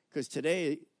that? Because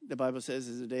today, the Bible says,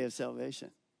 is a day of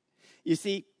salvation. You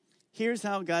see, Here's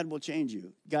how God will change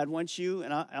you. God wants you,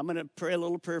 and I'm going to pray a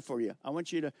little prayer for you. I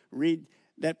want you to read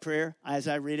that prayer as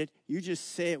I read it. You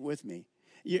just say it with me.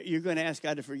 You're going to ask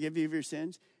God to forgive you of your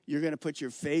sins. You're going to put your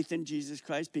faith in Jesus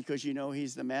Christ because you know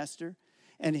he's the master.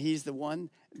 And he's the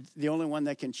only one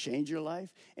that can change your life.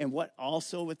 And what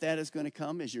also with that is going to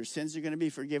come is your sins are going to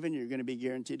be forgiven. You're going to be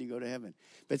guaranteed to go to heaven.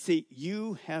 But see,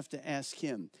 you have to ask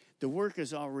him. The work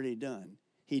is already done.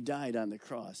 He died on the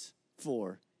cross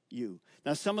for you.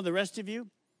 Now, some of the rest of you,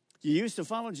 you used to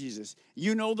follow Jesus.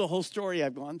 You know the whole story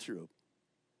I've gone through.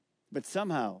 But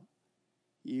somehow,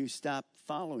 you stopped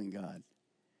following God.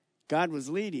 God was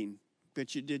leading,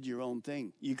 but you did your own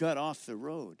thing. You got off the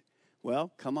road.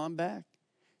 Well, come on back.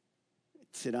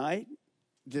 Tonight,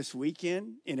 this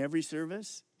weekend, in every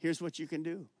service, here's what you can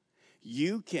do.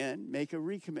 You can make a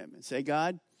recommitment. Say,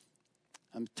 God,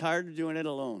 I'm tired of doing it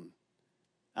alone.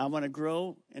 I want to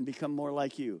grow and become more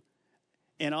like you.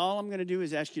 And all I'm going to do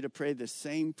is ask you to pray the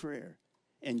same prayer.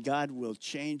 And God will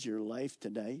change your life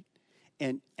tonight.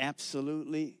 And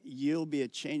absolutely, you'll be a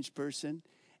changed person.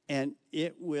 And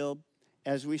it will,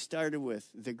 as we started with,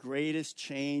 the greatest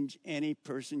change any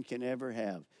person can ever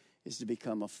have is to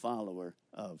become a follower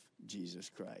of Jesus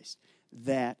Christ.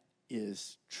 That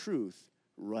is truth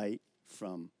right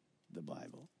from the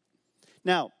Bible.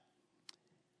 Now,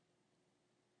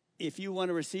 if you want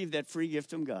to receive that free gift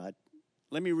from God,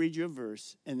 let me read you a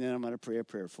verse, and then I'm going to pray a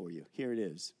prayer for you. Here it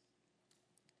is.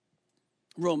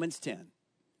 Romans 10.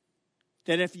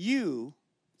 That if you,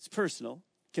 it's personal,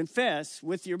 confess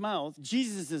with your mouth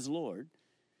Jesus is Lord,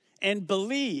 and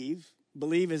believe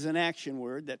is an action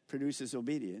word that produces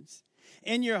obedience,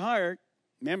 in your heart,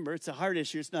 remember, it's a heart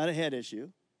issue, it's not a head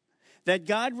issue, that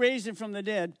God raised him from the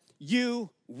dead, you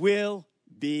will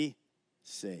be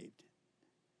saved.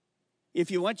 If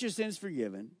you want your sins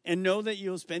forgiven and know that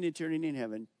you'll spend eternity in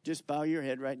heaven, just bow your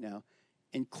head right now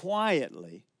and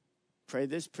quietly pray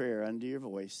this prayer under your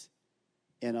voice,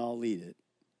 and I'll lead it.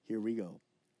 Here we go.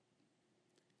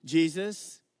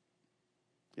 Jesus,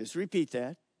 just repeat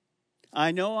that.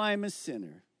 I know I'm a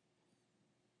sinner,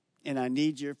 and I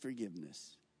need your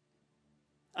forgiveness.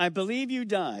 I believe you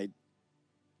died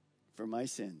for my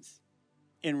sins.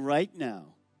 And right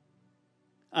now,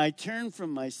 I turn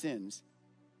from my sins,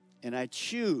 and I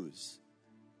choose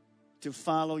to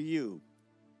follow you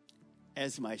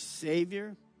as my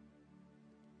Savior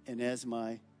and as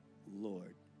my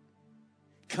Lord.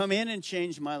 Come in and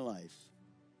change my life.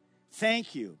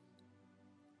 Thank you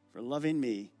for loving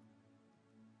me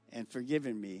and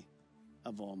forgiving me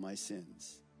of all my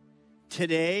sins.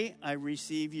 Today, I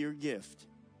receive your gift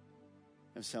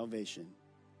of salvation,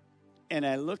 and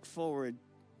I look forward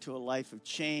to a life of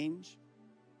change,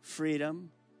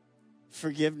 freedom,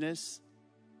 forgiveness,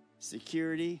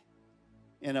 security,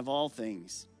 and of all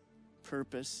things,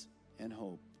 purpose and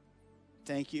hope.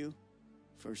 Thank you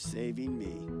for saving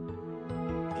me.